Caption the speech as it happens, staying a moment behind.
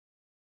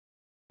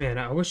Man,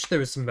 I wish there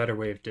was some better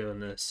way of doing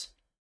this.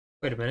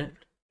 Wait a minute.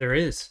 There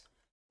is.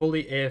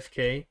 Fully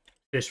AFK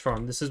fish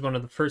farm. This is one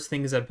of the first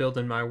things I build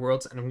in my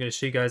worlds, and I'm going to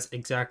show you guys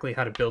exactly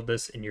how to build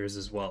this in yours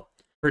as well.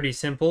 Pretty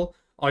simple.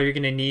 All you're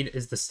going to need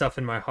is the stuff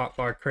in my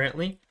hotbar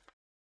currently.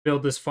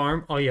 Build this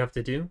farm. All you have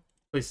to do,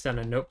 place down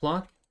a note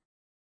block,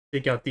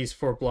 dig out these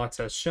 4 blocks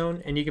as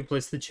shown, and you can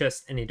place the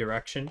chest any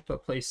direction,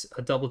 but place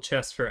a double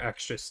chest for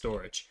extra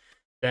storage.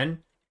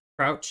 Then,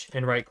 crouch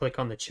and right click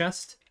on the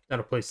chest.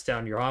 That'll place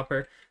down your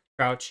hopper.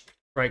 Crouch,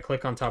 right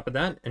click on top of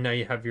that, and now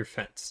you have your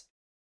fence.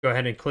 Go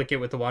ahead and click it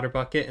with the water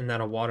bucket, and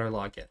that'll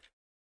waterlog it.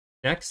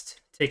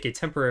 Next, take a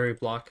temporary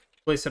block,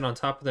 place it on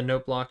top of the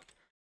note block,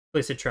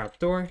 place a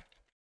trapdoor,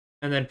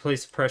 and then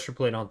place a pressure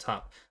plate on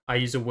top. I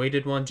use a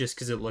weighted one just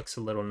because it looks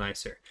a little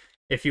nicer.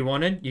 If you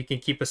wanted, you can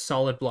keep a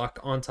solid block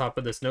on top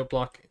of this note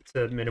block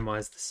to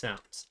minimize the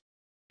sounds.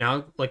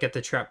 Now, look at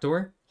the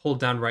trapdoor,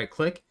 hold down right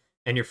click,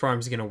 and your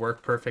farm's going to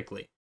work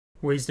perfectly.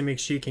 Ways to make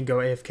sure you can go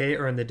AFK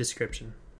are in the description.